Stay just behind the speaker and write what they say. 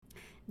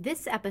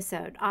This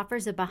episode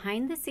offers a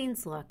behind the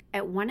scenes look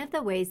at one of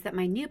the ways that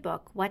my new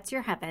book, What's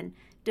Your Heaven,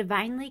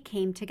 divinely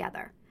came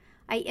together.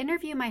 I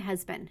interview my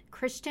husband,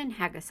 Christian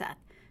Hagaseth,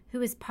 who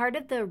is part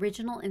of the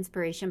original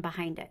inspiration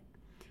behind it.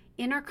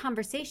 In our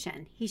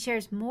conversation, he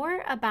shares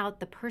more about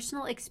the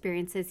personal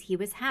experiences he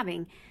was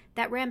having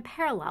that ran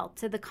parallel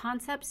to the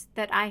concepts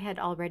that I had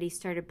already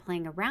started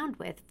playing around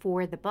with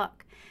for the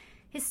book.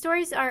 His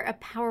stories are a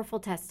powerful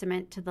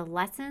testament to the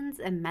lessons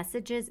and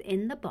messages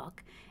in the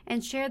book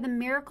and share the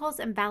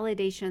miracles and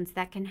validations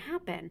that can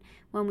happen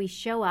when we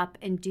show up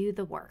and do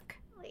the work.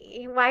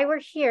 Why we're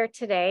here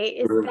today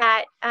is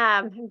that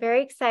I'm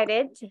very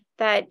excited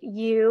that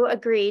you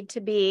agreed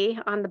to be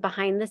on the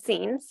behind the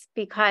scenes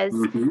because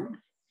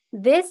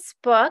this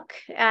book,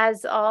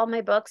 as all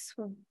my books,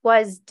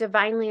 was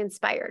divinely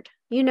inspired.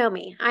 You know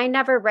me. I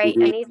never write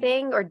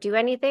anything or do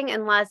anything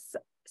unless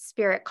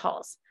spirit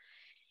calls.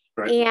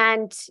 Right.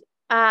 And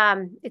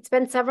it's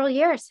been several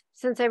years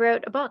since I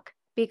wrote a book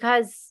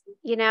because,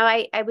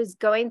 I was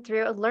going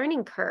through a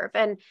learning curve,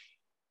 and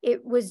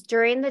it was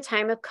during the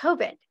time of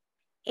COVID,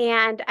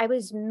 and I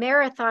was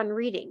marathon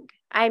reading.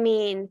 I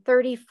mean,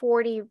 30,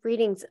 40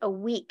 readings a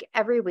week,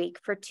 every week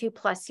for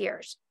 2+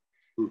 years,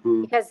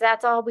 because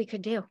that's all we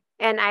could do.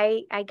 And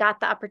I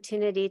got the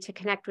opportunity to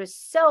connect with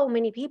so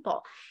many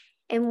people.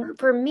 And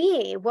for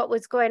me, what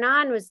was going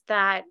on was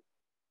that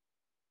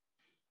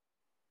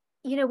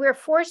we're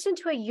forced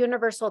into a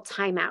universal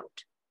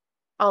timeout,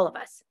 all of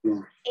us.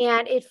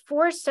 And it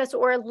forced us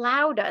or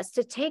allowed us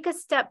to take a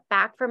step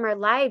back from our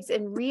lives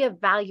and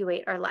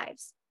reevaluate our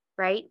lives,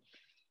 right?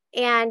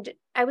 And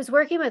I was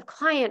working with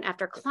client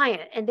after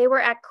client, and they were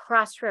at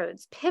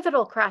crossroads,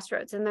 pivotal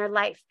crossroads in their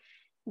life,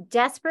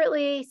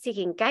 desperately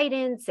seeking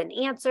guidance and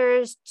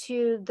answers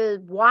to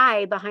the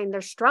why behind their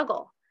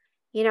struggle.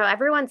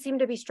 Everyone seemed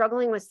to be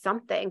struggling with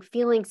something,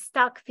 feeling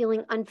stuck,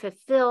 feeling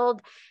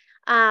unfulfilled.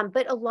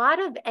 But a lot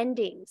of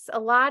endings, a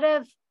lot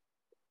of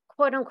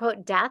quote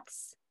unquote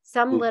deaths,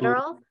 some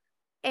literal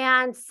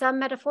and some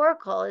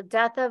metaphorical, a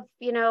death of,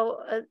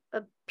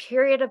 a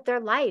period of their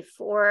life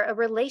or a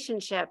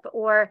relationship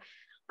or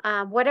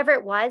whatever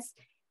it was.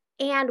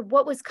 And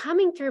what was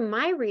coming through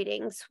my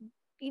readings,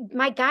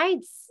 my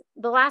guides,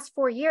 the last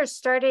 4 years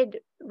started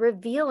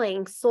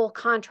revealing soul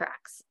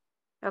contracts.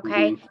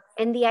 Okay.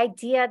 And the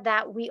idea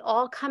that we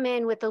all come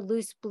in with a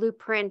loose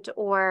blueprint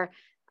or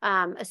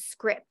a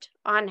script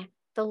on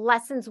the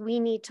lessons we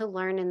need to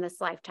learn in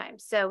this lifetime.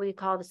 So we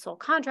call it a soul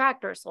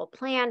contract or a soul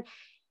plan.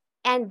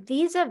 And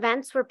these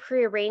events were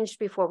prearranged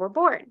before we're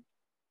born.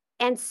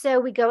 And so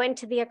we go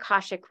into the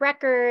Akashic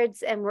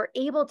records and we're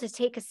able to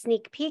take a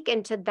sneak peek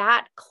into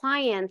that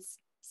client's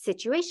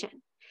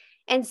situation.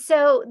 And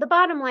so the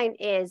bottom line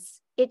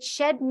is it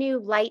shed new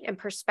light and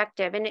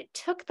perspective, and it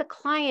took the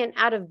client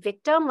out of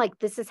victim, like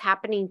this is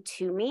happening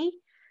to me,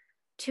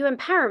 to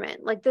empowerment.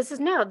 Like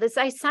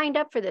I signed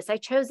up for this. I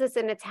chose this,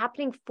 and it's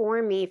happening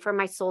for me, for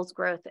my soul's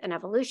growth and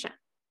evolution.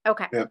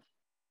 Okay. Yeah.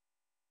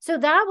 So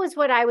that was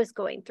what I was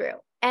going through.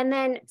 And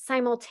then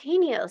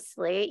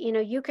simultaneously,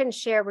 you can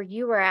share where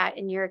you were at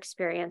in your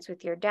experience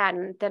with your dad,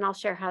 and then I'll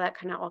share how that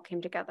kind of all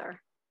came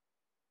together.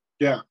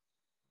 Yeah.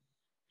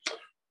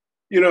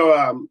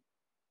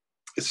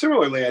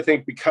 Similarly, I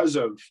think because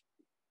of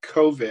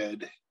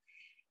COVID,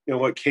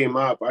 what came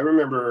up, I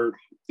remember,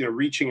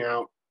 reaching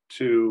out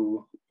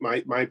to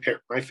my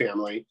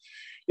family.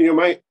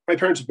 My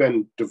parents have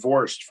been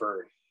divorced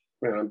for,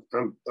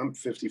 I'm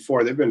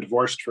 54. They've been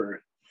divorced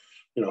for,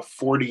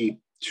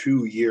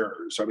 42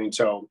 years. I mean,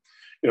 so,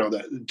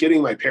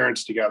 getting my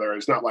parents together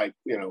is not like,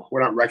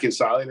 we're not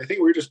reconciling. I think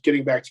we're just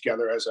getting back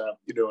together as a,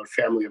 a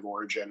family of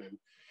origin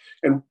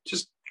and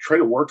just trying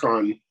to work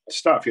on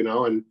stuff,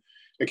 and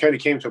it kind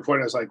of came to a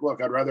point I was like,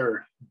 look, I'd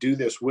rather do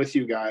this with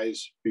you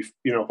guys,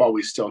 while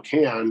we still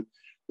can,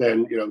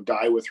 than,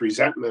 die with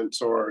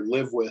resentments or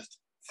live with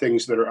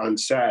things that are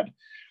unsaid.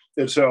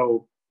 And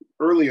so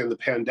early in the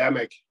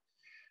pandemic,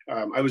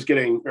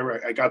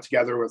 I got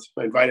together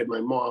I invited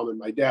my mom and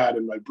my dad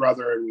and my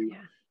brother, and we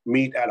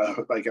meet at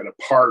a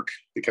park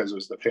because it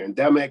was the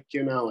pandemic,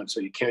 and so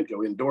you can't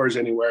go indoors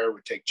anywhere. We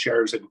take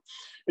chairs and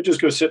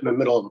just go sit in the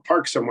middle of a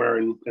park somewhere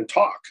and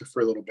talk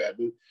for a little bit.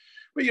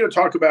 But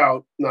talk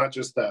about not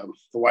just the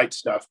light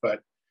stuff, but,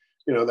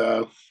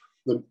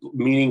 the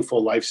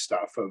meaningful life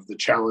stuff of the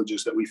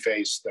challenges that we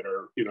face that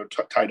are,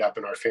 tied up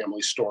in our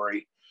family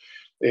story.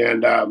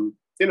 And,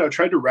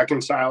 tried to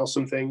reconcile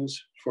some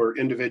things for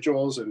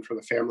individuals and for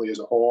the family as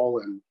a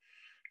whole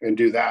and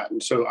do that.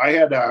 And so I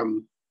had,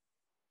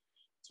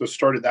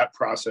 started that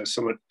process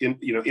somewhat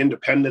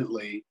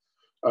independently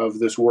of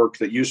this work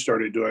that you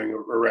started doing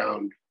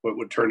around what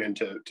would turn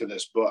into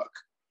this book.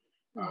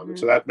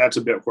 So that's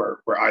a bit where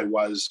I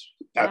was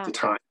at the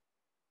time.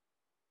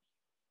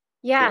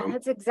 Yeah,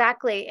 that's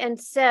exactly.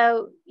 And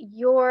so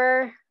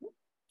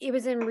it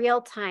was in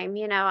real time,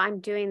 I'm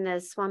doing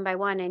this one by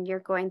one and you're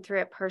going through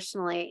it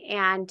personally.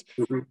 And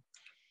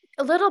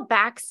a little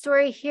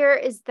backstory here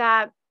is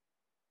that,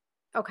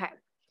 okay,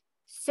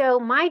 so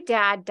my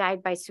dad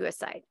died by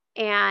suicide.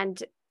 And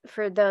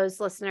for those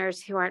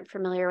listeners who aren't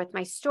familiar with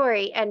my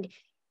story, and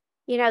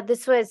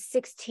this was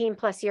 16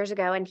 plus years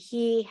ago, and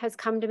he has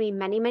come to me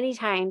many, many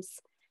times,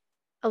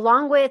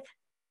 along with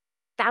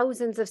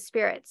thousands of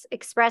spirits,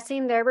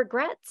 expressing their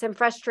regrets and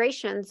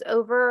frustrations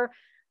over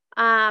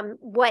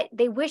what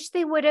they wish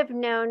they would have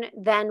known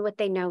then, what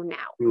they know now.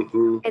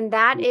 Mm-hmm. And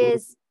that Mm-hmm.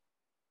 is,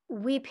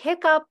 we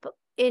pick up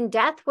in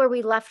death where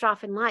we left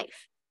off in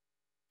life.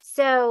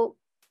 So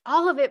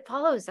all of it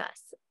follows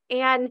us.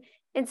 And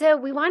so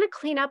we want to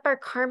clean up our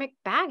karmic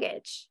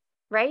baggage,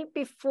 right?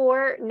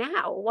 Before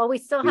now, while we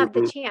still have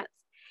the chance.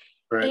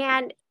 Right.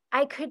 And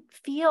I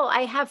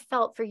have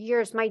felt for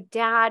years, my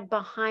dad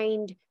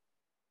behind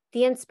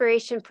the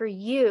inspiration for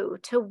you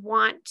to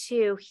want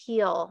to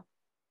heal,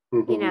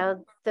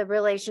 the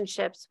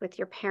relationships with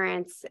your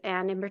parents,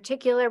 and in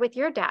particular with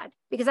your dad,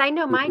 because I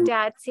know my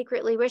dad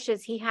secretly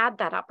wishes he had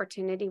that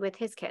opportunity with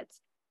his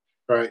kids.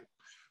 Right.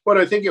 Well,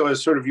 I think it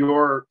was sort of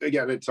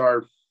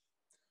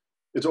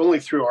it's only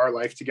through our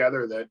life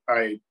together that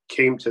I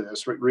came to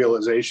this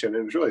realization.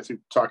 And it was really through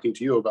talking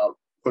to you about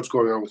what's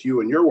going on with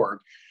you and your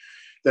work,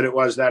 that it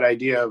was that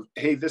idea of,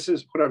 hey, this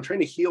is what I'm trying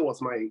to heal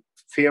with my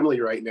family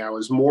right now,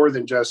 is more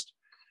than just,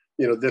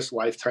 this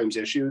lifetime's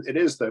issue. It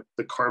is the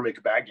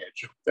karmic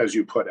baggage, as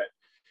you put it.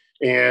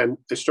 And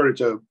I started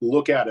to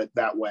look at it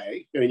that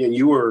way. And again,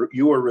 you were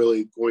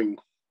really going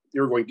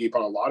deep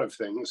on a lot of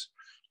things.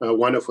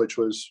 One of which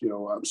was,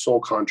 soul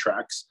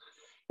contracts.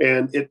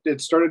 And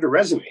it started to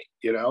resonate,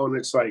 and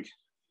it's like,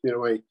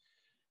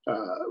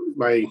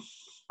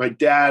 my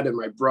dad and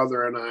my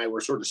brother and I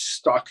were sort of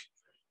stuck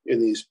in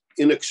these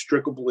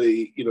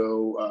inextricably,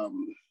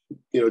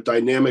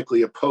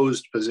 dynamically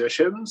opposed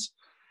positions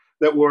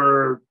that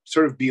were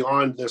sort of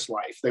beyond this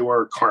life. They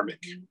were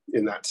karmic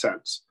in that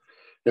sense.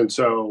 And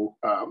so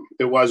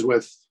it was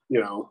with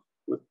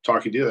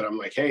talking to you that I'm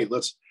like, hey, I'm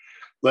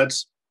going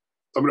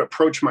to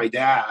approach my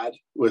dad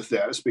with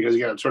this, because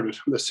again, I'm sort of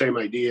the same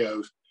idea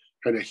of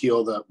trying to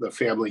heal the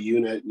family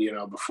unit,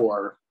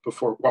 before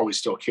while we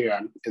still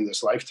can in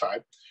this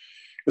lifetime.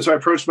 And so I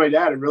approached my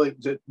dad and really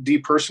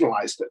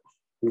depersonalized it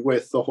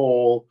with the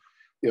whole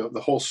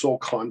soul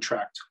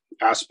contract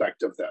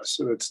aspect of this.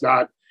 And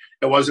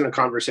it wasn't a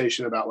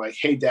conversation about like,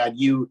 hey, Dad,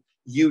 you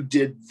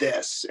did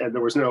this. And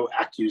there was no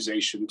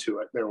accusation to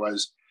it. There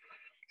was,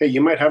 hey,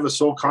 you might have a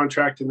soul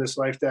contract in this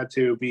life, Dad,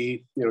 to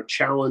be,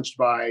 challenged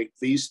by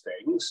these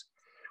things.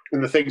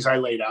 And the things I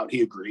laid out,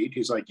 he agreed.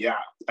 He's like, yeah,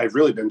 I've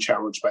really been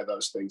challenged by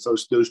those things.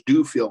 Those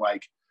do feel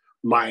like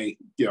my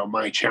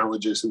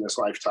challenges in this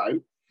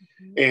lifetime.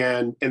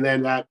 And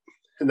then that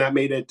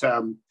made it,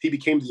 he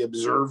became the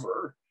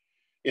observer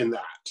in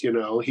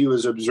that. He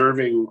was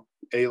observing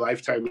a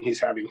lifetime he's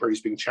having where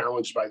he's being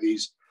challenged by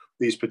these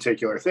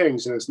particular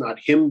things. And it's not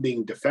him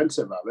being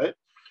defensive of it,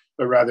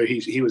 but rather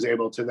he was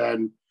able to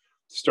then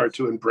start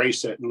to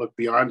embrace it and look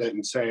beyond it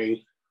and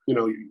say,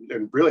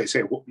 and really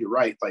say, well, you're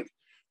right. Like,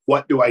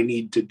 what do I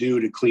need to do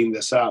to clean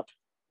this up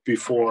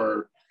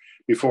before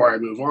I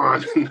move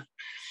on? And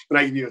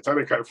I give you a ton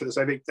of credit for this.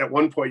 I think at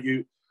one point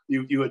you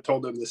had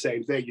told them the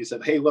same thing. You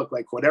said, hey, look,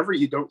 like whatever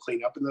you don't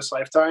clean up in this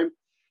lifetime,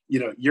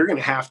 you're going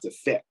to have to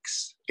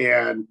fix.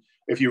 And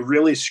if you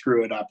really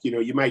screw it up,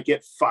 you might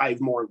get 5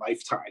 more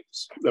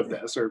lifetimes of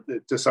this, or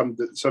to some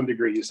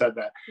degree. You said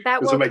that.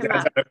 That will so my come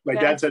dad, up. my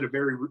dad said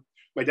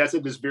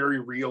this very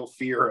real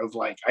fear of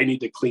like, I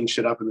need to clean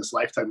shit up in this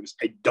lifetime because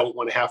I don't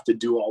want to have to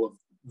do all of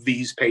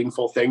these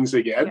painful things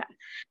again.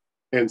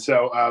 Yeah. And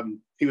so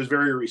he was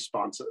very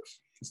responsive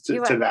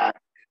to that.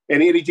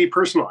 And he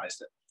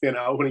depersonalized it,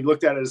 when he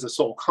looked at it as a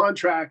soul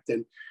contract,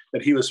 and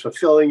that he was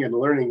fulfilling and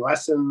learning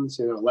lessons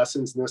in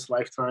this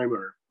lifetime,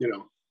 or,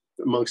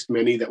 amongst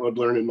many that would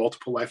learn in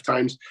multiple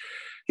lifetimes.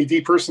 He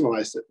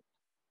depersonalized it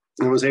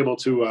and was able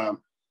to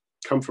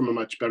come from a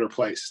much better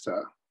place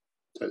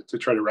to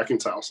try to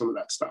reconcile some of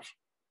that stuff.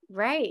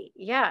 Right.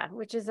 Yeah.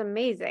 Which is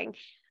amazing.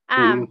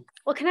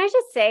 Well, can I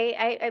just say,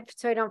 I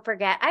so I don't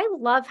forget, I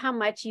love how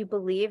much you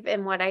believe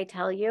in what I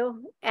tell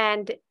you.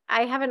 And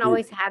I haven't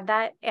always had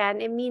that.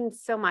 And it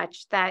means so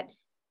much that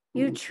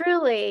you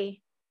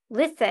truly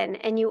listen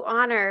and you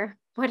honor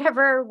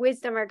whatever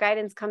wisdom or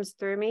guidance comes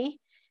through me,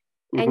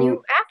 and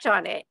you act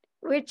on it,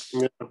 which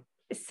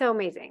is so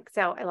amazing.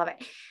 So I love it.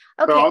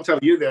 Okay. So I'll tell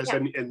you this,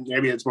 and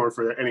maybe it's more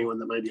for anyone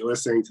that might be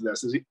listening to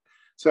this.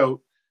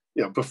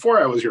 Before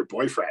I was your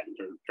boyfriend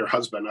or your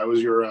husband, I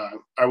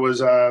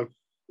was a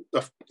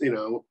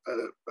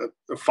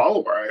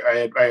follower.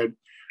 I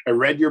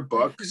read your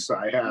books.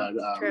 I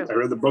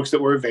read the books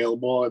that were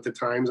available at the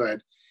times. I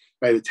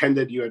had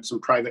attended. You had some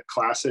private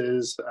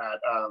classes at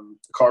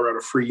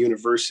Colorado Free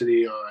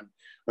University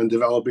on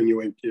developing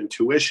your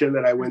intuition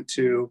that I went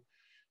to.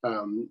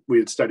 We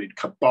had studied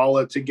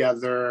Kabbalah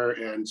together,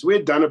 and so we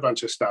had done a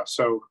bunch of stuff.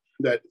 So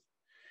that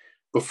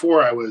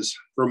before I was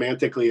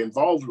romantically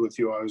involved with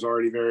you, I was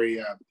already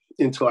very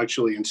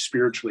intellectually and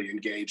spiritually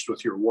engaged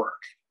with your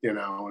work,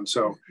 and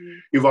so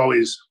you've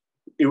always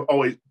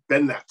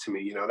been that to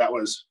me. That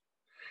was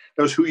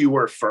who you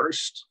were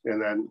first,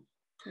 and then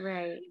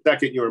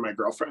second, you were my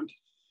girlfriend.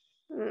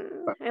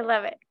 I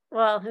love it.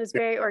 Well, it was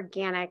very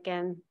organic,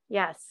 and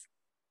yes.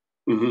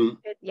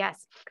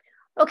 Yes.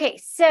 Okay.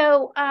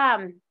 So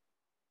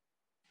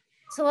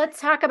let's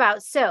talk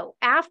about, so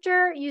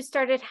after you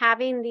started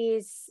having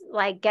these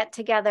like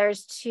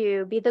get-togethers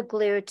to be the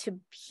glue to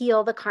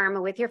heal the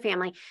karma with your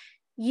family,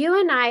 you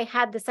and I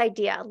had this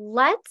idea.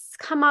 Let's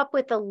come up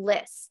with a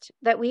list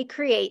that we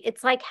create.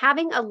 It's like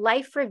having a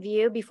life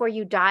review before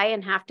you die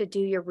and have to do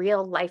your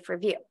real life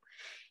review.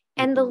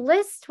 And the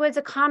list was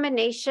a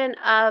combination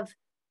of,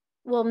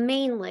 well,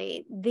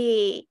 mainly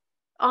the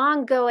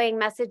ongoing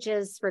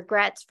messages,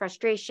 regrets,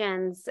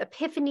 frustrations,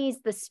 epiphanies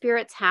the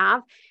spirits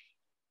have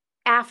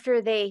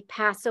after they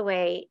pass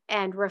away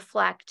and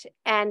reflect,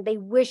 and they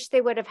wish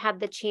they would have had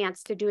the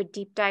chance to do a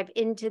deep dive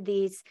into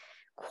these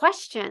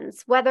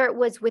questions, whether it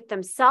was with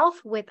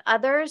themselves, with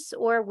others,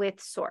 or with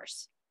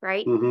source,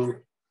 right? Mm-hmm.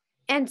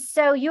 And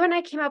so you and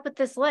I came up with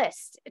this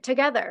list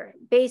together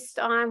based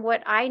on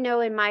what I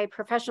know in my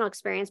professional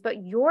experience,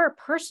 but your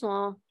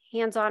personal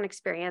hands-on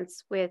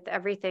experience with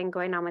everything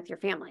going on with your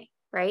family,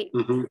 right?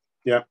 Mm-hmm.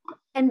 Yeah.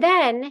 And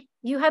then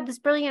you had this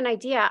brilliant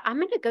idea. I'm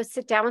going to go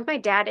sit down with my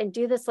dad and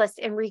do this list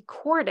and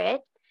record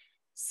it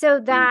so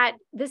that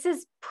this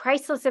is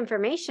priceless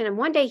information. And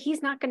one day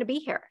he's not going to be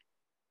here.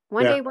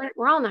 One day we're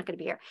all not going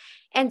to be here.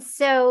 And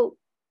so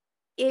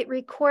it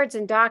records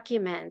and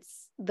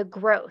documents the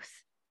growth,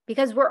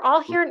 because we're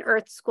all here in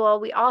Earth School.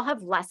 We all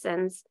have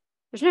lessons.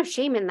 There's no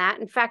shame in that.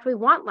 In fact, we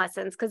want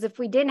lessons, because if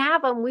we didn't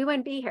have them, we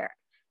wouldn't be here.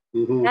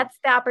 Mm-hmm. That's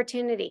the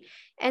opportunity.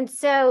 And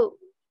so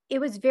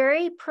it was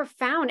very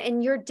profound.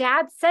 And your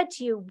dad said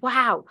to you,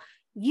 wow,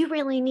 you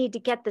really need to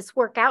get this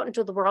work out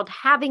into the world,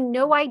 having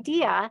no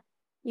idea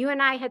you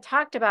and I had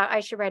talked about, I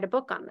should write a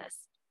book on this.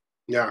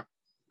 Yeah.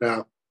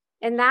 Yeah.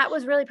 And that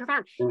was really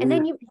profound. Mm-hmm. And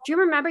then do you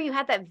remember you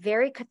had that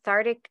very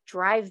cathartic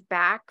drive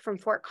back from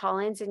Fort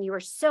Collins, and you were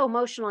so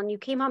emotional, and you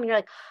came home and you're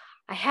like,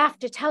 I have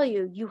to tell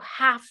you, you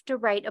have to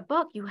write a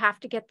book. You have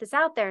to get this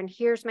out there. And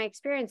here's my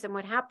experience and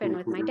what happened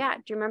with my dad.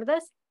 Do you remember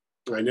this?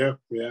 I know.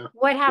 Yeah.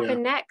 What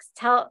happened next?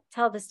 Tell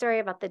the story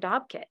about the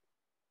Dopp kit.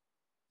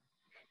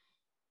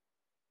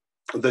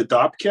 The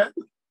Dopp kit?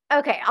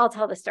 Okay, I'll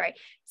tell the story.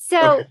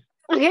 So,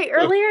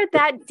 earlier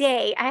that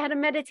day, I had a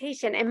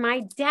meditation, and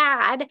my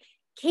dad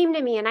came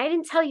to me, and I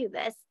didn't tell you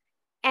this.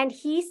 And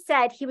he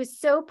said he was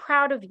so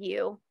proud of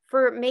you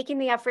for making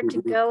the effort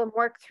to go and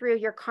work through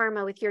your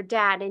karma with your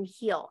dad and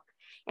heal.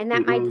 And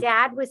that my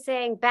dad was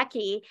saying,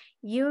 Becky,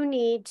 you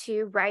need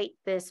to write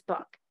this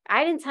book.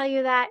 I didn't tell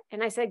you that.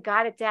 And I said,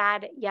 got it,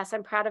 Dad. Yes,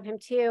 I'm proud of him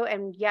too.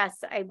 And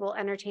yes, I will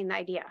entertain the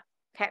idea.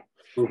 Okay.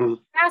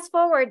 Fast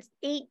forward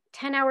 8-10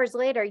 hours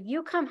later,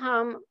 you come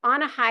home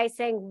on a high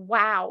saying,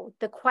 wow,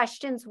 the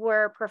questions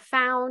were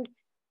profound,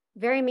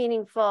 very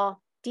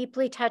meaningful,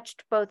 deeply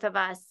touched both of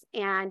us,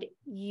 and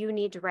you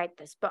need to write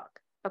this book.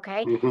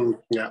 Okay.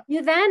 Yeah.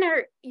 You then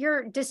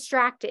you're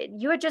distracted.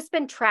 You had just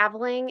been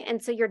traveling.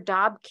 And so your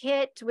Dopp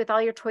kit with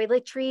all your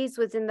toiletries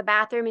was in the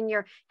bathroom, and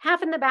you're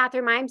half in the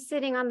bathroom. I'm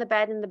sitting on the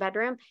bed in the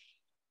bedroom.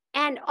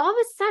 And all of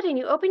a sudden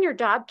you open your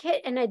Dopp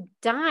kit, and a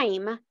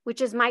dime, which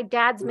is my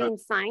dad's main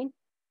sign.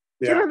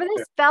 Do you remember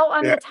this? Fell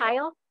on the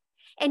tile.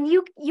 And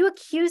you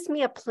accused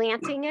me of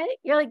planting it.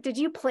 You're like, did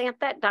you plant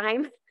that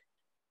dime?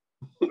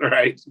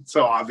 Right. It's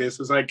so obvious.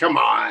 It's like, come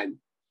on.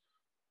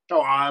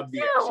 So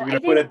obvious. No, You're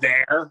going to put it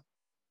there?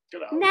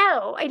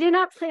 No, I did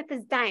not plant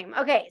this dime.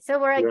 Okay, so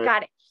we're like,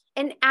 got it.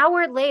 An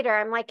hour later,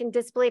 I'm like in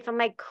disbelief. I'm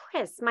like,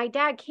 Chris, my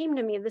dad came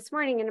to me this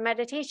morning in a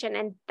meditation,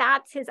 and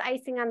that's his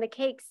icing on the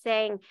cake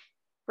saying,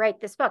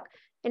 write this book.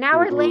 An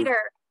hour later,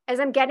 as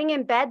I'm getting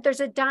in bed, there's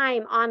a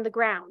dime on the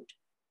ground.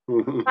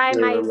 By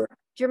my, do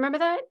you remember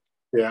that?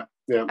 Yeah,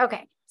 yeah.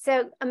 Okay,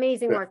 so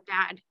amazing work,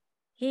 Dad.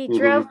 He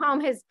drove home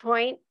his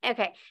point.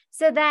 Okay,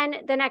 so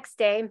then the next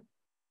day,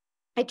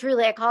 I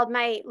called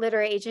my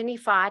literary agent,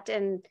 Ifat,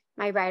 and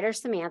my writer,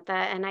 Samantha,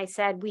 and I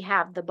said, we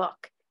have the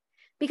book.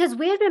 Because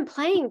we had been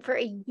playing for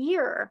a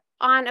year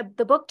on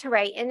the book to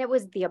write, and it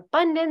was the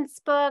abundance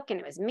book, and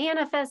it was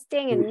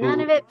manifesting, and none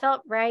of it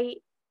felt right.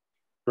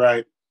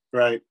 Right.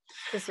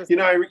 This was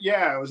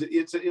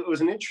it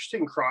was an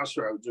interesting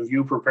crossroads of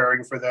you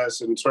preparing for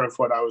this and sort of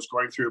what I was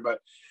going through. But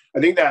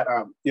I think that,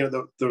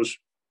 those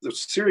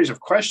series of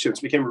questions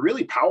became a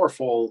really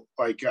powerful,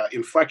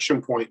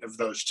 inflection point of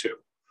those two.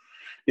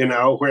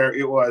 Where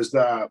it was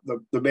the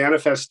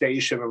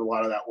manifestation of a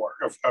lot of that work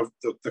of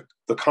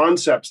the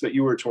concepts that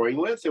you were toying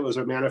with. It was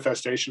a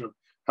manifestation of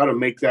how to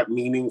make that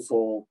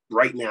meaningful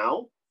right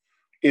now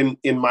in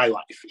my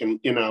life, in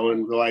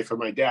the life of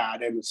my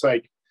dad. And it's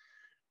like,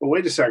 well,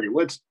 wait a second,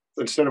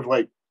 instead of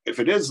if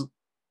it is,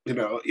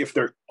 if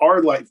there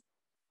are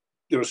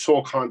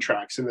soul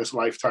contracts in this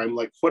lifetime,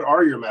 what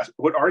are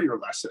your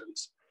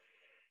lessons?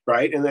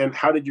 Right. And then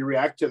how did you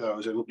react to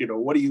those? And,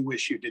 what do you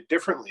wish you did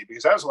differently?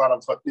 Because that was a lot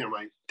of what,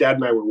 my dad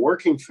and I were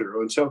working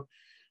through. And so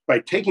by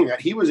taking that,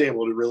 he was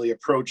able to really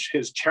approach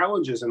his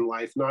challenges in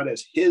life, not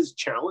as his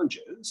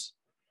challenges,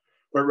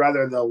 but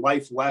rather the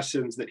life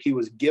lessons that he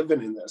was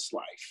given in this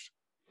life.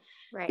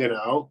 Right. It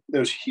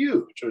was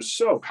huge. It was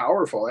so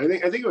powerful. I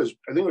think it was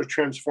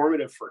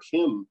transformative for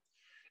him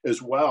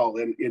as well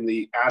in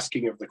the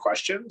asking of the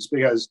questions,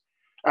 because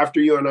after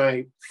you and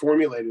I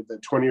formulated the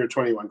 20 or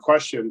 21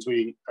 questions,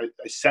 I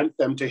sent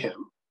them to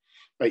him.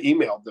 I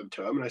emailed them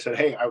to him and I said,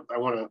 hey, I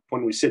want to,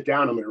 when we sit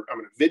down, I'm going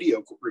to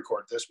video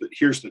record this, but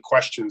here's the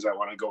questions I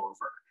want to go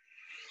over,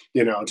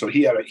 and so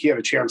he had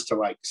a chance to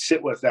like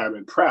sit with them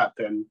and prep.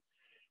 And,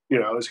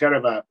 it's kind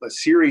of a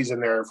series in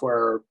there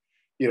where,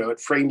 it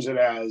frames it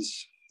as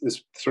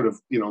this sort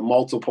of,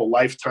 multiple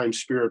lifetime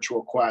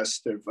spiritual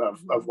quest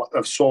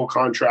of soul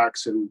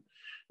contracts and,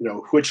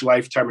 which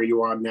lifetime are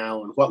you on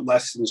now and what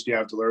lessons do you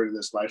have to learn in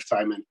this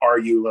lifetime and are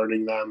you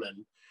learning them?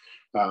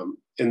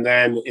 And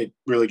then it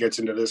really gets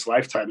into this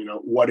lifetime,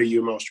 what are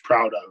you most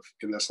proud of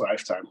in this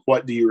lifetime?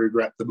 What do you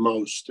regret the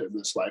most in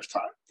this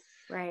lifetime?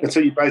 Right. And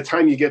so by the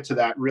time you get to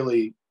that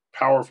really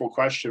powerful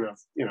question of,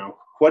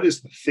 what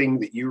is the thing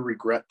that you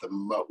regret the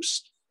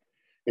most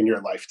in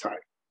your lifetime?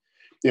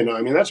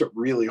 That's a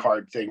really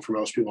hard thing for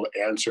most people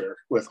to answer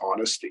with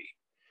honesty,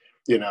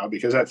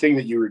 because that thing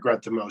that you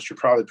regret the most, you're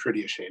probably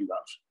pretty ashamed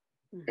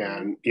of.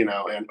 Mm-hmm.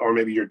 And or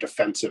maybe you're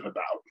defensive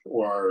about,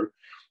 or,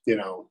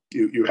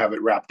 you have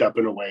it wrapped up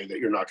in a way that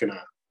you're not going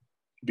to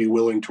be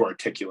willing to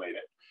articulate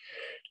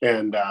it.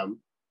 And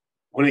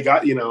when he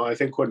got, I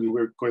think when we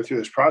were going through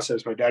this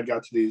process, my dad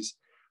got to these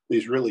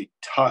really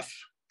tough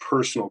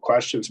personal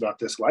questions about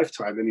this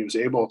lifetime, and he was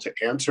able to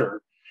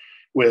answer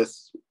with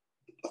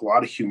a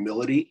lot of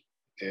humility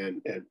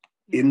and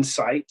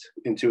insight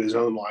into his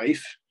own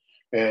life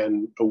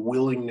and a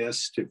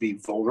willingness to be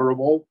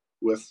vulnerable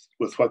with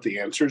what the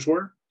answers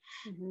were.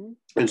 Mm-hmm.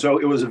 And so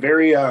it was a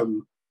very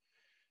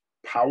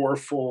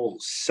powerful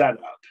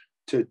setup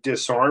to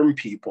disarm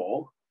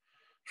people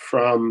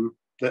from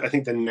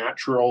the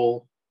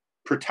natural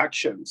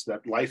protections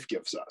that life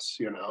gives us,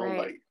 right.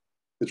 Like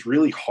it's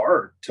really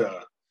hard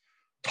to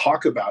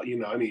talk about,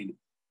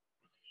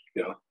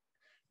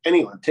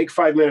 anyone take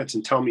 5 minutes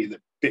and tell me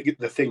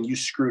the thing you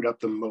screwed up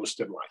the most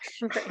in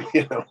life.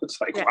 Right. It's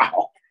like, yeah.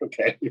 Wow.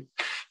 Okay.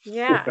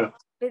 Yeah.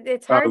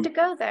 It's hard to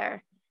go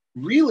there.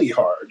 Really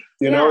hard,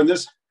 yeah.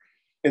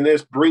 and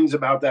this brings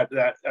about that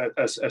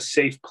a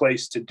safe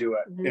place to do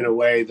it mm-hmm. in a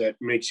way that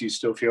makes you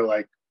still feel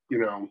like,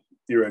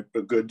 you're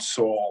a good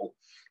soul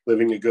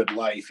living a good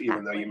life,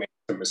 even though you make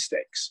some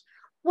mistakes.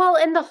 Well,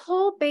 and the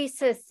whole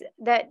basis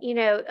that,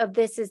 of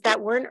this is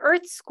that we're in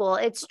Earth School.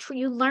 It's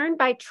you learn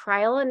by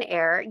trial and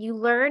error. You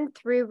learn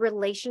through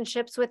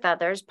relationships with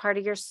others, part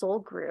of your soul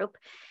group.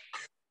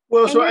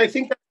 Well, so I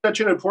think that's such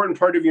an important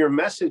part of your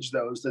message,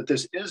 though, is that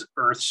this is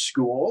Earth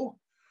School,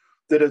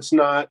 that it's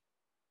not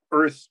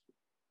Earth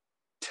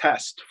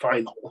test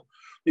final,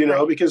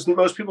 right. Because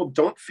most people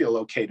don't feel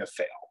okay to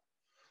fail.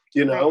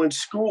 Right. In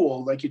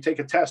school, like you take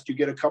a test, you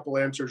get a couple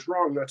answers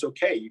wrong. That's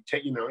okay. You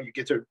take, you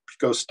get to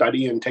go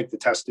study and take the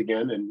test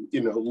again and,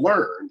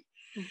 learn.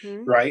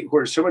 Mm-hmm. Right.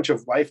 Where so much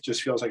of life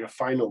just feels like a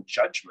final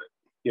judgment.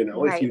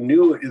 Right. If you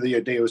knew the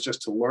idea was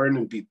just to learn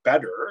and be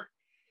better,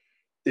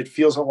 it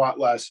feels a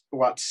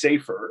lot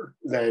safer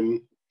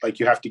than like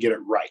you have to get it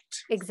right.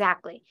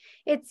 Exactly.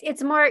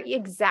 It's more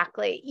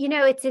exactly,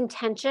 it's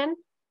intention.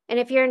 And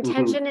if your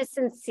intention mm-hmm. is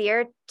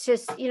sincere to,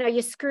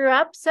 you screw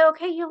up, so,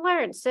 okay, you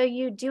learn. So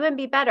you do and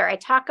be better. I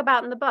talk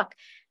about in the book.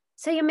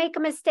 So you make a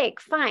mistake,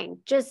 fine.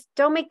 Just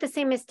don't make the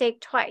same mistake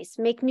twice.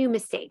 Make new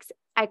mistakes.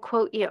 I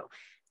quote you.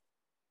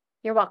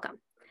 You're welcome.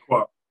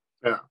 Well,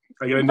 yeah.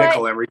 I get a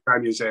nickel every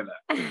time you say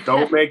that.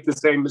 Don't make the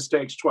same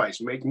mistakes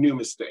twice. Make new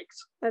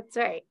mistakes. That's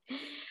right.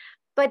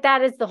 But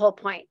that is the whole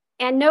point.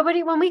 And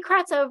when we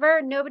cross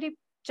over, nobody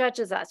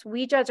judges us.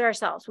 We judge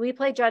ourselves. We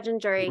play judge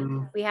and jury.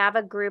 Mm-hmm. We have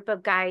a group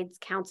of guides,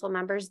 council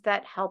members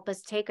that help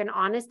us take an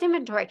honest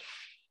inventory.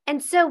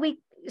 And so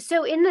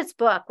in this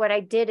book, what I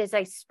did is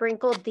I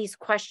sprinkled these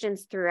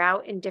questions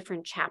throughout in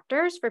different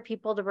chapters for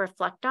people to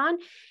reflect on.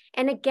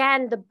 And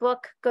again, the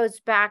book goes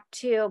back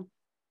to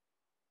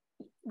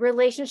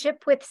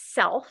relationship with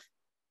self,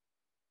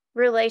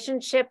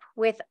 relationship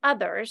with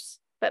others,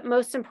 but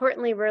most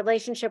importantly,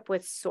 relationship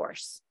with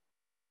source.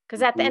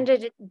 Because at the end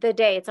of the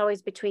day, it's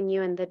always between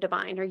you and the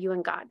divine, or you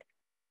and God.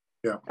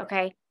 Yeah.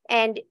 Okay.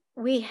 And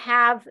we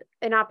have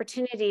an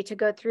opportunity to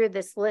go through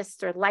this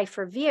list or life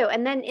review.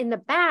 And then in the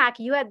back,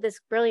 you had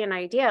this brilliant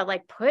idea,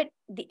 like put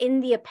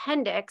in the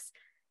appendix,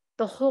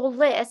 the whole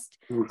list,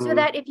 mm-hmm. so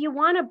that if you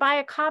want to buy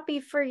a copy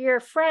for your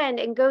friend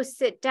and go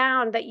sit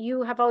down that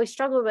you have always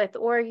struggled with,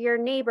 or your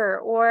neighbor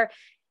or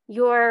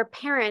your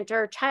parent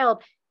or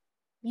child,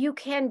 you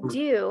can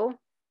do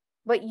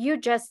what you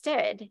just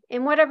did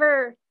in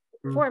whatever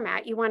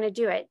format you want to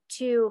do it,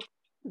 to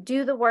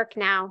do the work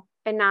now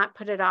and not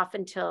put it off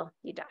until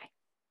you die.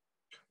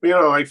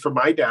 Like for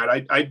my dad,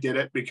 I did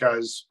it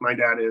because my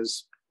dad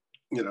is,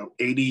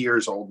 80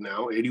 years old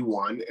now,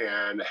 81,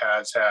 and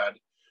has had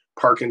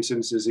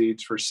Parkinson's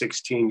disease for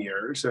 16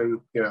 years. And,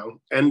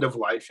 end of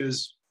life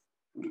is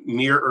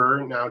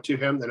nearer now to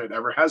him than it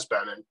ever has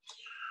been. And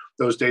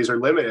those days are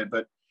limited.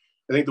 But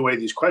I think the way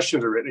these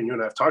questions are written, and you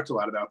and I have talked a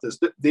lot about this,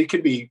 they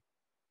could be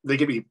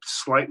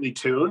slightly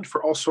tuned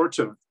for all sorts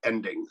of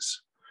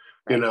endings.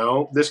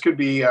 Right. This could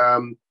be,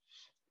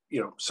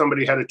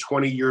 somebody had a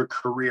 20-year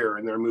career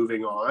and they're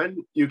moving on.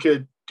 You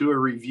could do a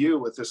review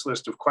with this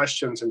list of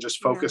questions and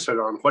just focus it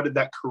on what did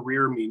that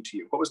career mean to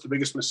you? What was the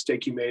biggest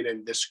mistake you made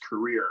in this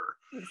career?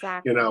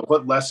 Exactly.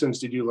 What lessons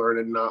did you learn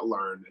and not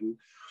learn?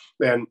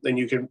 And then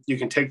you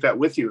can take that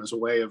with you as a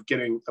way of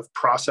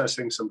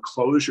processing some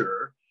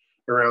closure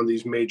around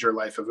these major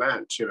life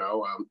events,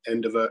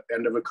 end of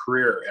a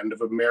career, end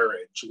of a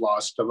marriage,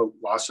 loss of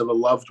a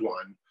loved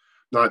one,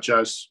 not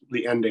just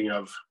the ending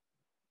of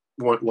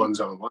one's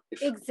own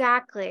life.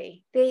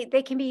 Exactly.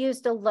 They can be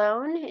used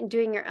alone in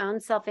doing your own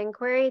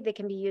self-inquiry. They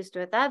can be used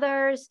with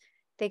others.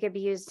 They could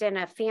be used in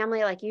a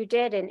family like you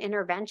did, in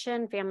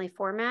intervention, family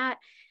format.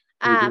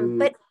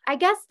 But I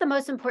guess the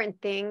most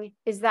important thing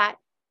is that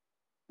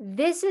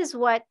this is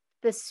what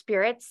the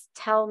spirits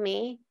tell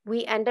me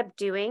we end up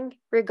doing,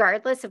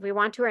 regardless if we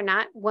want to or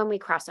not, when we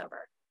cross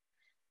over.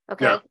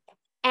 Okay. Yeah.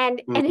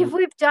 And if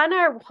we've done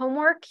our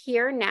homework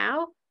here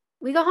now,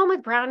 we go home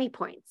with brownie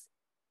points.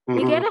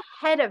 We get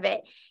ahead of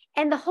it.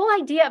 And the whole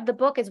idea of the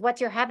book is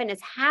What's Your Heaven? Is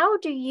how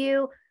do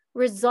you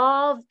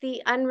resolve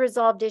the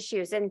unresolved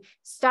issues and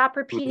stop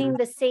repeating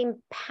the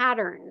same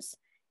patterns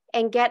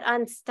and get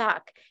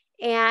unstuck?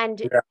 And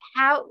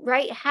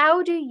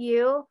how do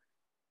you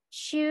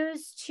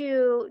choose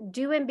to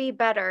do and be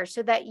better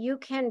so that you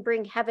can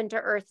bring heaven to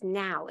earth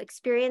now?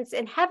 Experience.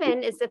 And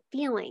heaven is a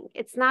feeling.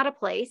 It's not a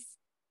place.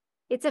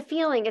 It's a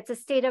feeling. It's a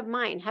state of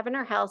mind. Heaven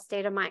or hell,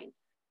 state of mind.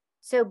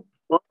 So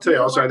I'll tell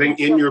you also, I think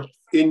in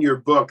your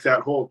book,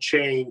 that whole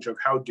change of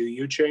how do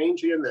you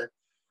change, in the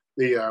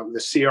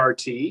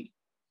CRT,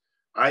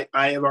 I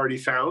have already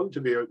found to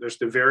be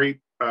just a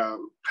very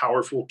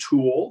powerful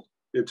tool.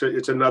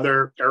 It's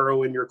another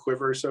arrow in your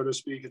quiver, so to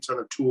speak. It's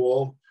another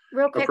tool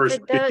a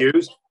person can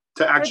use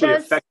to actually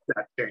affect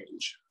that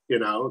change.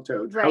 How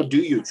do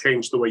you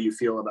change the way you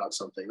feel about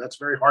something? That's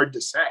very hard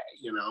to say,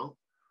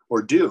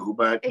 or do,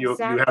 but you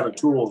have a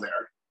tool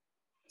there.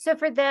 So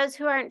for those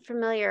who aren't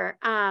familiar,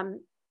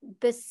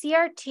 the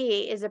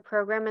CRT is a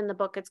program in the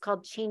book. It's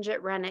called Change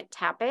It, Run It,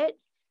 Tap It.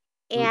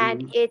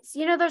 And it's,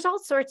 there's all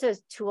sorts of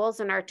tools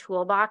in our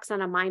toolbox on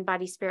a mind,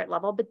 body, spirit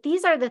level. But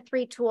these are the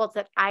 3 tools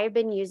that I've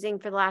been using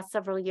for the last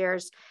several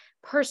years.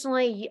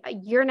 Personally,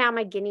 you're now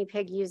my guinea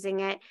pig using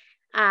it.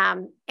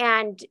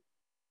 And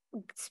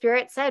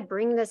Spirit said,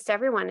 bring this to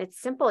everyone. It's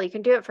simple. You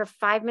can do it for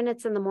 5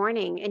 minutes in the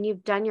morning and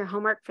you've done your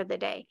homework for the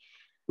day.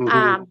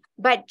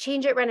 But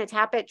Change It, Run It,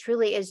 Tap It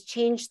truly is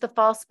change the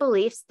false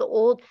beliefs, the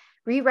old,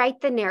 rewrite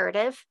the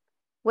narrative,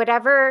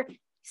 whatever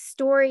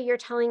story you're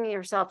telling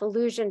yourself,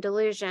 illusion,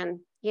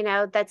 delusion,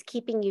 that's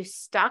keeping you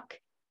stuck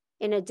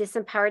in a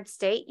disempowered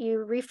state.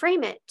 You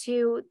reframe it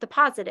to the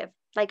positive,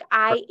 like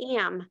I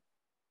am,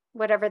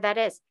 whatever that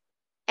is.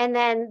 And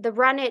then the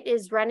run it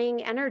is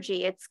running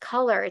energy. It's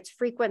color, it's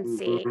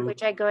frequency,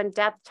 which I go in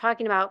depth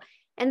talking about.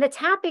 And the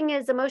tapping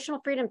is emotional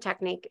freedom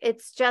technique.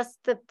 It's just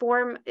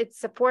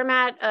it's a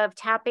format of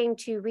tapping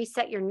to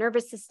reset your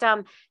nervous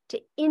system, to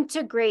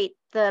integrate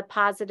the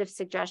positive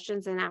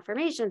suggestions and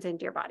affirmations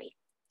into your body.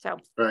 So,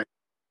 right.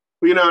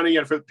 Well, and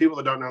again, for people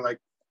that don't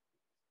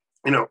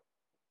know,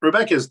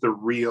 Rebecca is the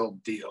real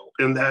deal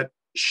in that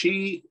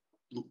she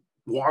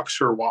walks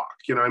her walk,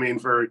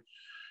 for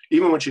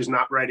even when she's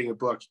not writing a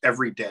book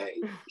every day,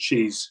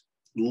 she's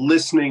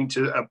listening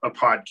to a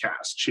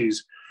podcast.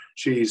 She's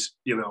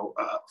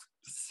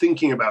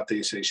thinking about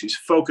these things. She's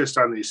focused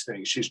on these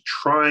things. She's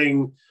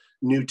trying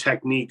new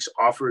techniques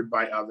offered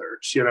by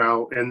others,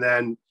 and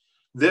then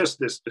this,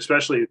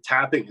 especially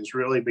tapping, has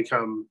really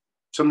become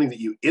something that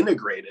you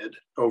integrated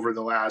over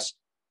the last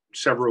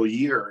several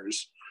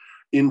years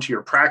into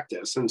your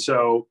practice. And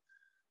so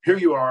here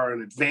you are,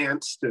 an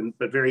advanced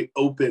but very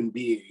open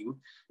being,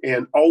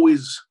 and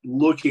always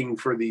looking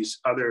for these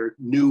other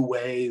new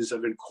ways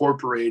of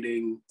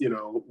incorporating,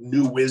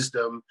 new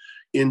wisdom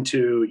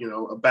into,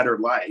 a better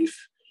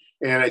life.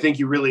 And I think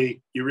you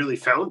really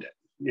found it,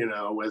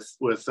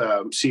 with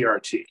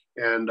CRT.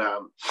 And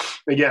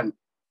again,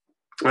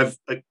 I'm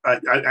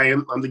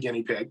the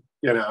guinea pig,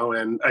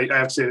 and I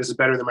have to say this is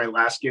better than my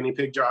last guinea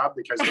pig job,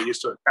 because I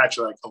used to attach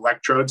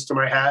electrodes to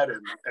my head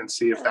and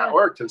see if that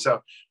worked. And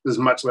so this is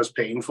much less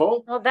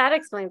painful. Well, that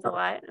explains a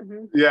lot.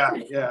 Yeah.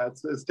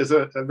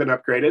 I've been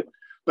upgraded,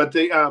 but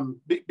the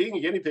being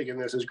a guinea pig in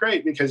this is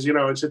great because,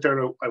 I sit there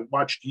and I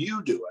watched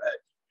you do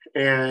it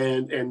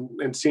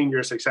and seeing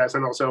your success.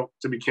 And also,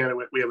 to be candid,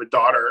 we have a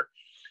daughter.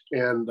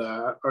 And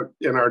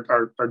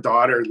our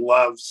daughter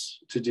loves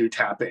to do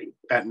tapping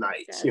at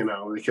night,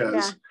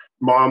 because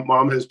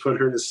mom has put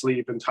her to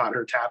sleep and taught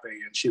her tapping,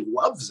 and she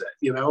loves it,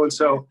 And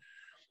so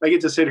I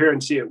get to sit here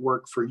and see it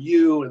work for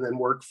you, and then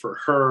work for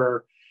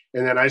her.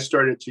 And then I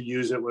started to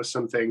use it with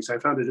some things. I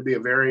found it to be a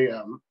very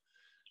a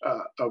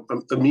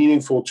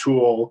meaningful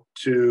tool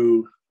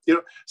to,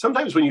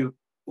 sometimes when you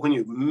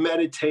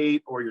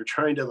meditate or you're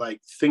trying to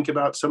think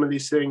about some of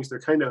these things, they're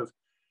kind of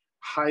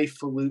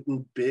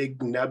highfalutin,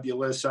 big,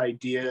 nebulous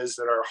ideas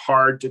that are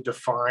hard to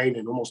define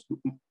and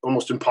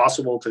almost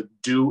impossible to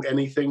do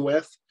anything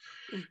with.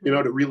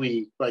 To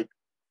really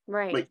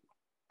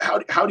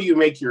how do you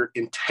make your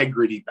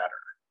integrity better?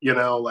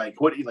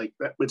 What do you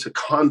it's a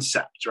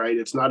concept, right?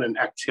 It's not an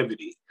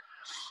activity.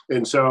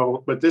 And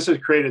so, but this has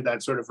created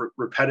that sort of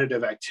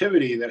repetitive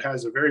activity that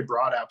has a very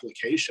broad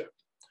application,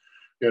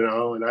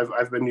 and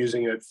I've been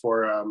using it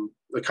for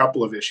a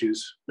couple of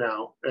issues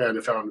now, and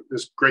I found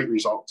this great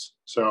results.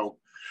 So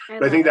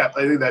I think that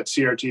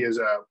CRT is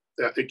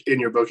in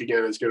your book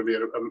again, is going to be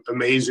an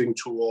amazing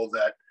tool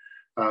that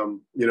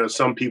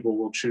some people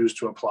will choose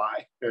to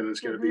apply, and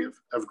it's going to be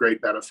of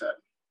great benefit.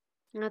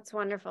 That's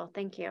wonderful.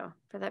 Thank you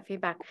for that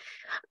feedback.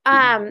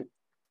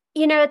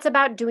 It's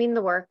about doing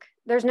the work.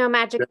 There's no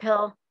magic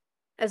pill,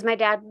 as my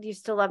dad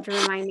used to love to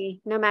remind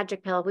me. No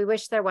magic pill. We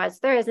wish there was.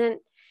 There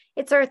isn't.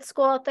 It's Earth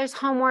School. There's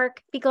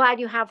homework. Be glad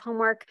you have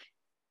homework.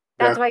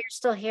 That's why you're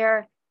still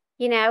here.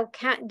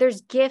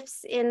 There's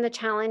gifts in the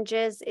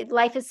challenges.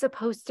 Life is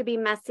supposed to be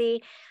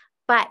messy,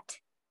 but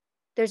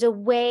there's a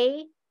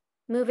way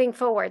moving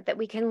forward that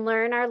we can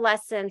learn our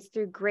lessons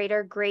through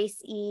greater grace,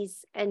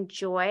 ease, and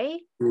joy,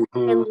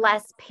 and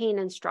less pain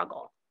and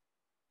struggle.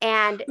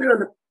 And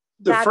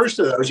the first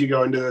of those you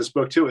go into this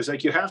book too is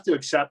like, you have to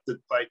accept that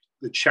like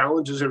the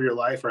challenges of your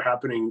life are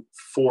happening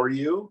for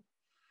you,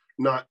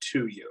 not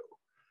to you.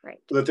 Right.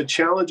 That the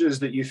challenges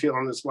that you feel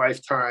in this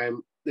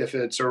lifetime, if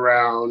it's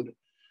around,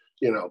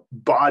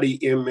 body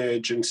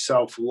image and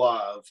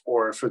self-love,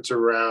 or if it's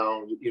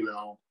around,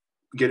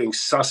 getting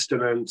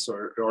sustenance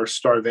or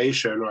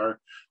starvation,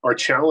 are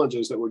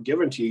challenges that were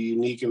given to you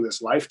unique in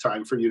this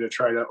lifetime for you to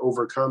try to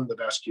overcome the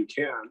best you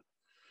can.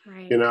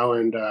 Right.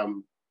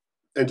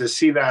 And to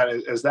see that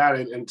as that,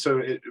 and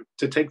so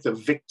to take the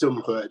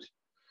victimhood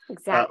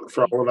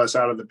for all of us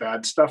out of the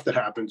bad stuff that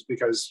happens,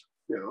 because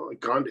like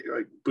Gandhi,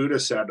 like Buddha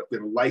said,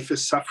 life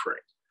is suffering.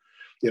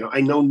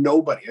 I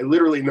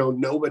literally know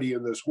nobody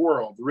in this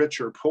world, rich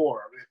or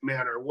poor,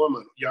 man or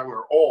woman, young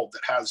or old,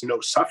 that has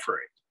no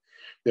suffering.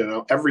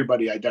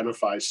 Everybody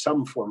identifies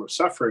some form of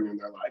suffering in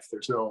their life.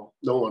 There's no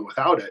one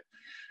without it.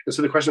 And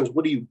so the question is,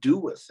 what do you do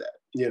with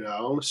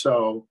it?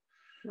 So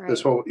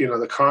this whole,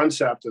 the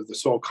concept of the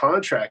soul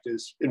contract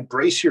is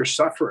embrace your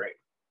suffering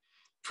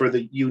for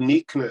the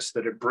uniqueness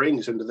that it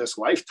brings into this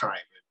lifetime,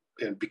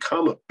 and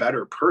become a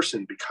better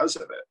person because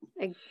of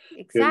it.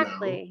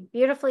 Exactly.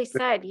 Beautifully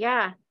said.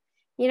 Yeah.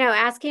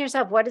 Asking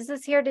yourself, what is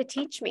this here to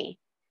teach me?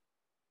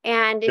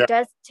 And it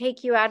does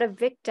take you out of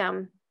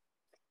victim,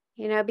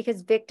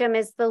 because victim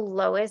is the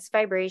lowest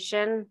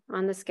vibration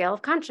on the scale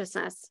of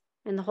consciousness.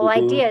 And the whole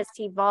idea is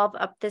to evolve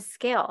up this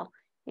scale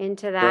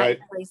into that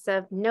place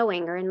of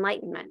knowing or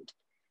enlightenment.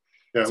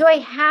 Yeah. So I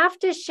have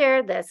to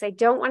share this. I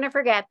don't want to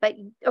forget, but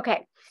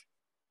okay.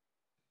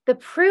 The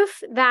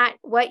proof that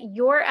what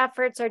your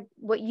efforts are,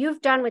 what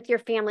you've done with your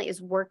family is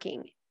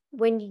working.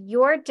 When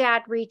your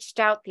dad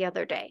reached out the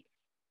other day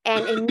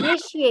and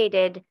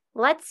initiated,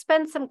 let's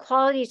spend some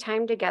quality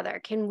time together.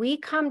 Can we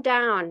come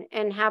down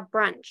and have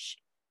brunch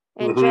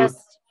and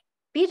just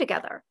be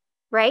together?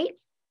 Right.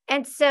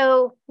 And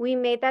so we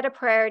made that a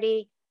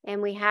priority,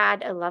 and we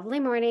had a lovely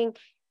morning.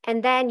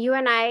 And then you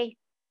and I,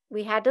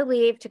 we had to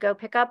leave to go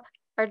pick up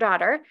our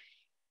daughter.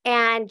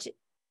 And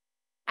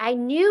I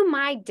knew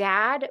my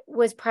dad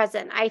was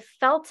present. I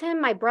felt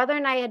him. My brother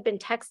and I had been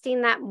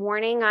texting that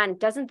morning on,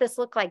 doesn't this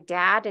look like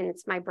dad? And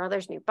it's my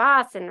brother's new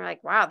boss. And we're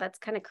like, wow, that's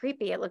kind of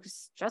creepy. It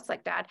looks just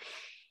like dad.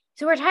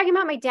 So we're talking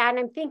about my dad, and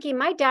I'm thinking,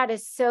 my dad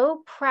is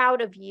so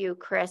proud of you,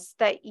 Chris,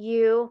 that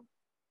you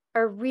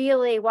are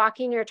really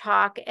walking your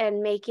talk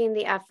and making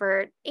the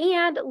effort.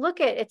 And look,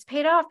 it's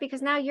paid off,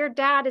 because now your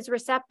dad is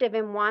receptive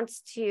and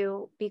wants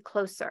to be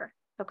closer.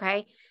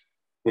 Okay.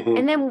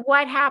 And then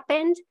what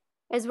happened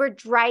is we're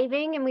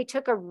driving, and we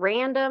took a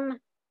random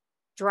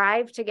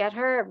drive to get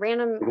her, a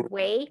random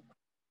way.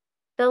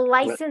 The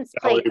license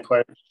plate,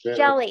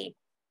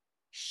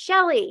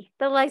 Shelly,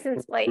 the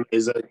license plate.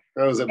 Amazing.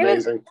 That was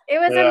amazing. It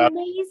was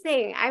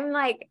amazing. I'm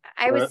like,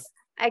 I was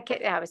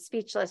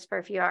speechless for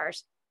a few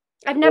hours.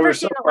 I've never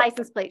seen a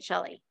license plate,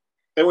 Shelly.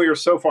 And we were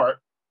so far, I'm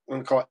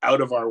going to call it,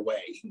 out of our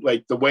way.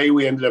 Like, the way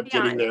we ended up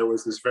getting there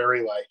was this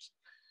very,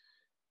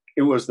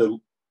 it was the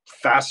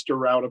faster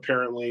route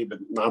apparently, but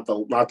not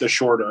the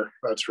shorter,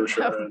 that's for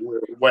sure. And we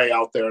were way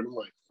out there, and I'm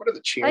like, what are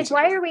the chances?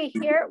 Like, why are we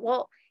here?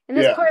 Well, and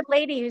this poor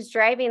lady who's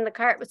driving the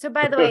car. So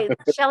by the way,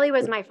 Shelly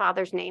was my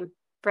father's name,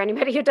 for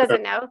anybody who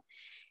doesn't know.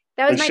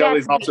 That was my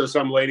Shelly's also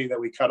some lady that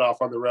we cut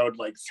off on the road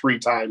like 3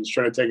 times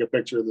trying to take a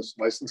picture of this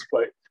license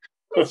plate.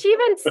 She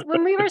even,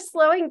 when we were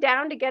slowing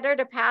down to get her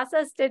to pass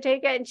us to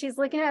take it, and she's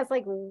looking at us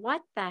like,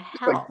 what the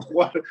hell?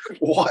 Like,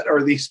 what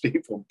are these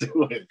people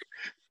doing?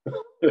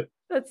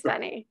 That's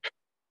funny.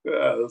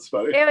 Yeah, that's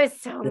funny. It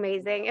was so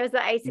amazing. It was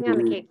the icing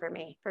on the cake for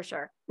me, for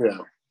sure. Yeah.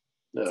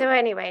 So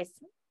anyways,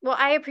 well,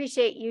 I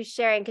appreciate you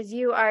sharing, because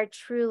you are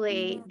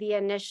truly the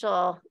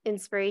initial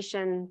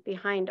inspiration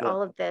behind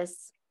all of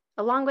this,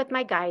 along with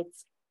my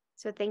guides.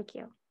 So thank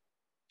you.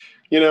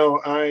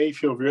 I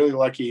feel really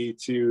lucky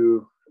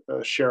to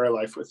share a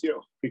life with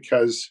you,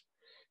 because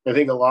I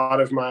think a lot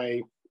of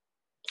my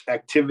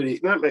activity,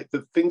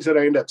 the things that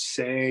I end up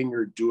saying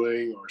or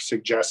doing or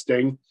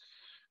suggesting,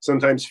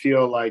 sometimes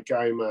feel like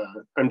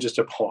I'm just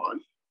a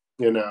pawn.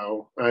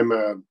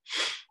 I'm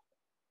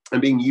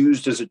being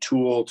used as a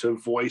tool to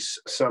voice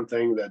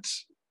something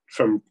that's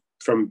from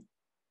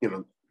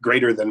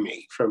greater than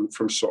me from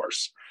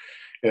source.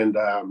 And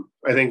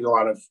I think a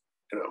lot of,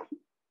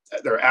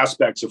 there are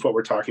aspects of what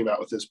we're talking about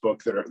with this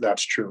book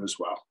that's true as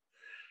well.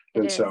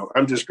 So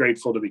I'm just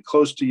grateful to be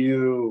close to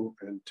you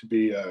and to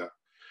be a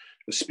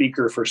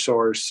speaker for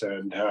Source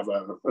and have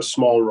a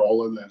small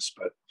role in this.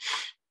 But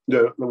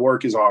the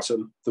work is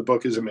awesome. The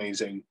book is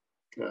amazing.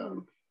 I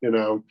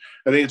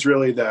think it's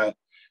really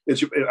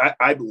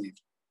I believe,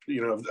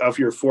 of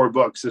your 4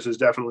 books, this is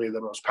definitely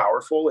the most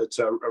powerful. It's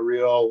a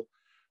real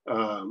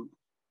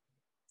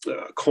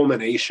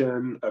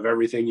culmination of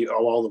everything,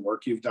 all the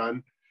work you've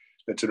done.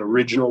 It's an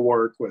original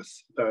work with,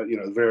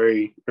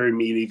 very, very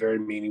meaty, very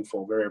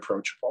meaningful, very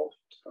approachable.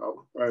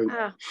 So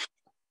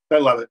I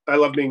love it.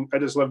 I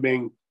just love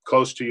being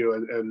close to you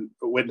and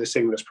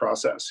witnessing this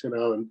process, and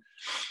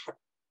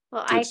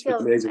well, I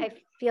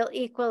feel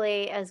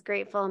equally as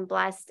grateful and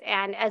blessed.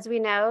 And as we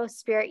know,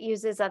 Spirit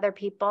uses other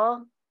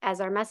people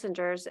as our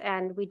messengers,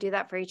 and we do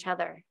that for each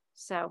other.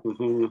 So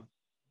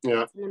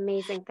yeah, it's an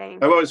amazing thing.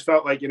 I've always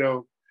felt like,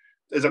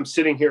 as I'm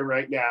sitting here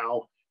right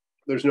now,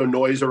 there's no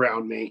noise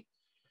around me.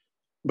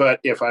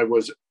 But if I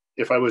was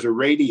a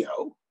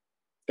radio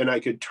and I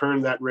could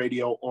turn that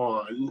radio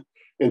on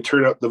and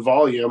turn up the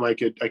volume, I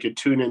could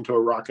tune into a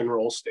rock and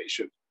roll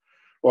station,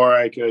 or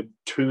I could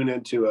tune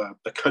into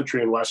a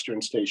country and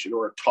Western station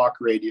or a talk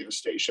radio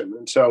station.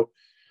 And so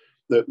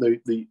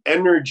the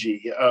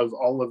energy of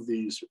all of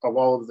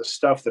the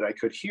stuff that I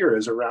could hear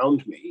is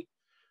around me,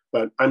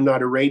 but I'm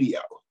not a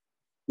radio,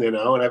 and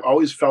I've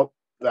always felt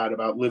that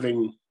about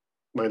living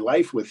my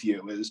life with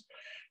you is,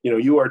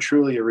 you are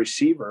truly a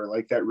receiver,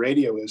 like that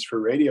radio is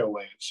for radio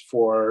waves,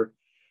 for,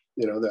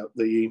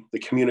 the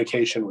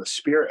communication with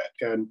Spirit.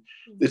 And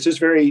it's just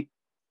very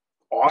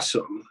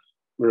awesome,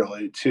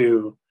 really,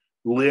 to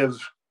live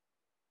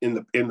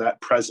in that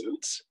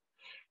presence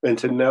and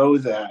to know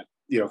that,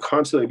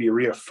 constantly be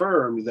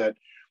reaffirmed that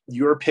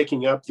you're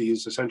picking up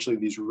essentially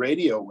these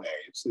radio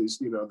waves, these,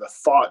 the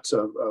thoughts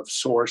of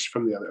Source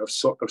from the other, of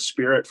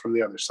Spirit from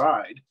the other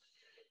side.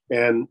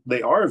 And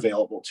they are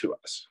available to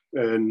us.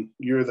 And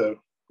you're the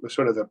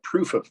sort of the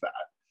proof of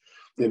that,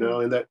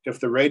 and that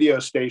if the radio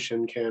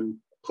station can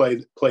play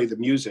the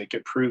music,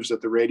 it proves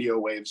that the radio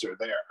waves are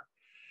there.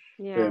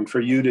 Yeah. And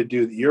for you to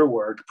do your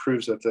work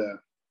proves that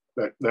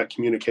that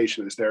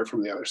communication is there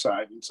from the other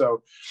side. And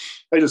so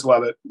I just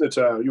love it.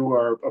 You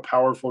are a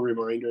powerful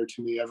reminder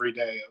to me every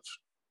day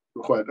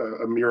of what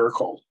a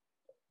miracle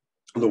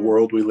the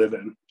world we live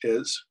in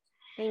is.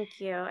 Thank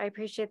you. I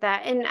appreciate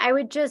that. And I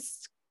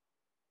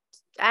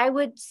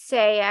would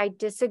say I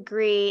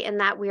disagree in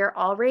that we are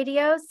all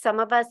radios. Some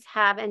of us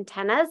have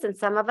antennas and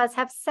some of us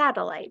have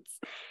satellites.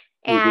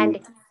 And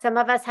some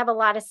of us have a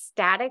lot of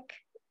static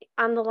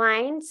on the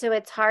line. So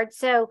it's hard.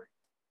 So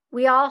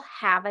we all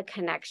have a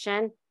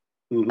connection.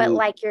 But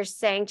like you're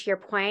saying, to your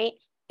point,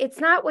 it's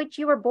not what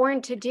you were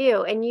born to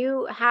do. And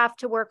you have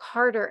to work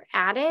harder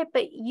at it.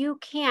 But you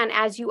can,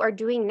 as you are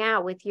doing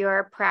now with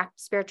your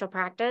spiritual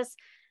practice,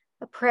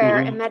 a prayer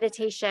and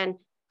meditation,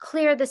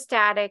 clear the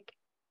static,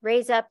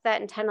 raise up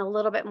that antenna a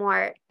little bit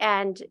more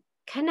and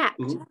connect.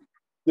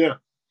 Yeah.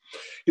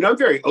 I'm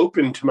very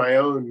open to my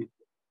own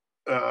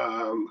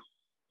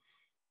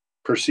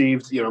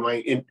perceived,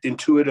 my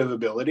intuitive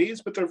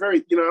abilities, but they're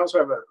very, I also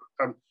have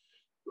I'm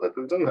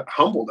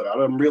humbled about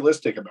it. I'm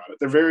realistic about it.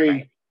 They're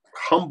very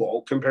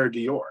humble compared to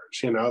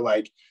yours,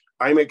 like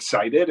I'm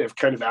excited if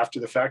kind of after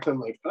the fact, I'm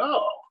like,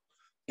 oh,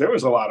 there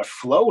was a lot of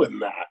flow in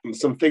that. And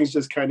some things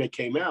just kind of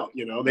came out,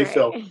 they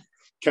feel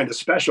kind of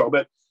special,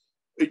 but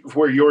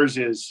where yours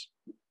is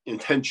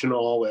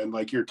intentional and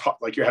like you're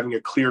having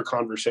a clear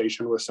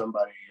conversation with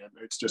somebody, and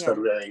it's just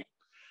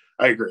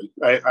I agree.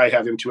 I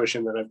have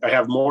intuition that I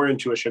have more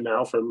intuition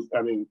now from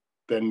having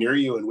been near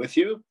you and with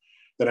you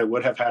than I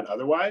would have had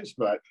otherwise.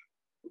 But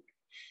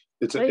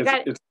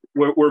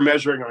we're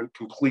measuring on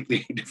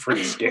completely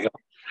different scale.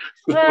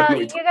 Well,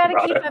 you got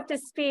to keep up to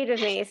speed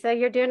with me, so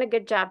you're doing a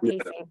good job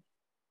pacing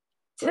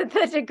to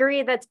the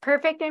degree that's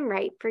perfect and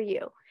right for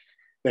you.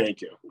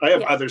 Thank you. I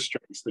have other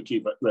strengths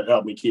that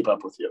help me keep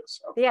up with you.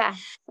 So. Yeah,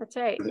 that's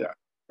right. Yeah,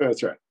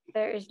 that's right.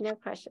 There is no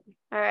question.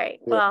 All right.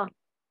 Yeah. Well,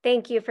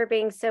 thank you for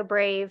being so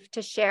brave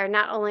to share,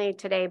 not only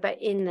today,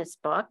 but in this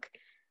book.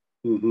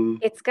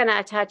 It's going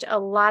to touch a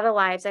lot of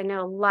lives. I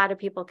know a lot of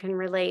people can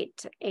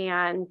relate,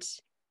 and it's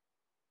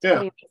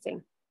pretty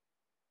amazing.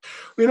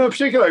 In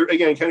particular,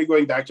 again, kind of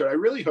going back to it, I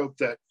really hope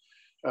that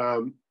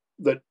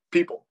that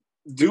people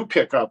do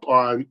pick up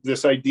on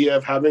this idea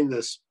of having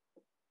this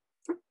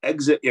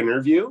exit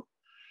interview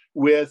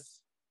with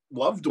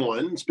loved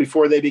ones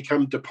before they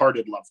become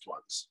departed loved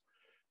ones,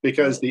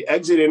 because the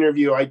exit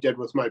interview I did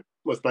with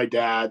my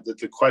dad, that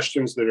the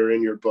questions that are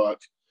in your book,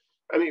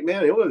 I mean,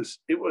 man, it was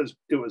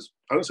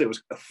honestly, it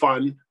was a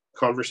fun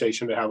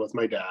conversation to have with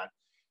my dad.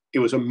 It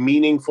was a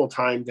meaningful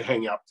time to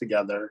hang out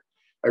together.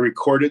 I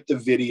recorded the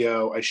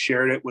video. I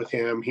shared it with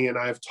him. He and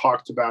I have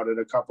talked about it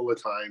a couple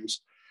of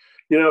times.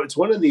 It's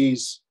one of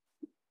these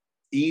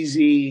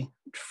easy,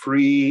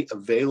 free,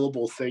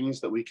 available things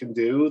that we can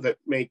do that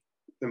make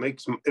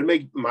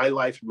my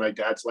life and my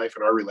dad's life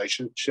and our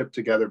relationship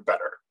together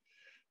better.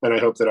 And I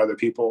hope that other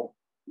people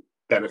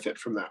benefit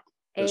from that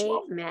as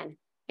well. Amen.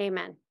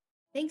 Amen.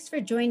 Thanks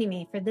for joining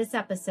me for this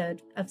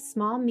episode of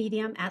Small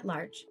Medium at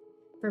Large.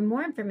 For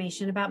more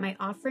information about my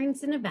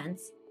offerings and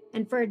events,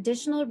 and for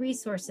additional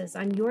resources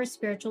on your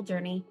spiritual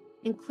journey,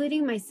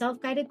 including my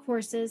self-guided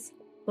courses,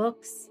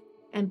 books,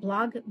 and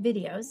blog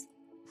videos,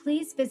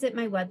 please visit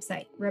my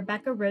website,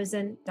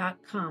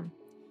 RebeccaRosen.com.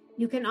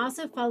 You can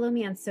also follow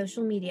me on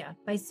social media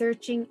by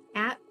searching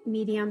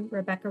 @Medium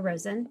Rebecca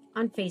Rosen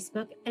on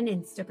Facebook and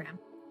Instagram.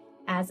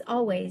 As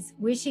always,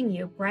 wishing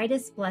you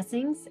brightest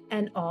blessings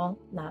and all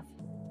love.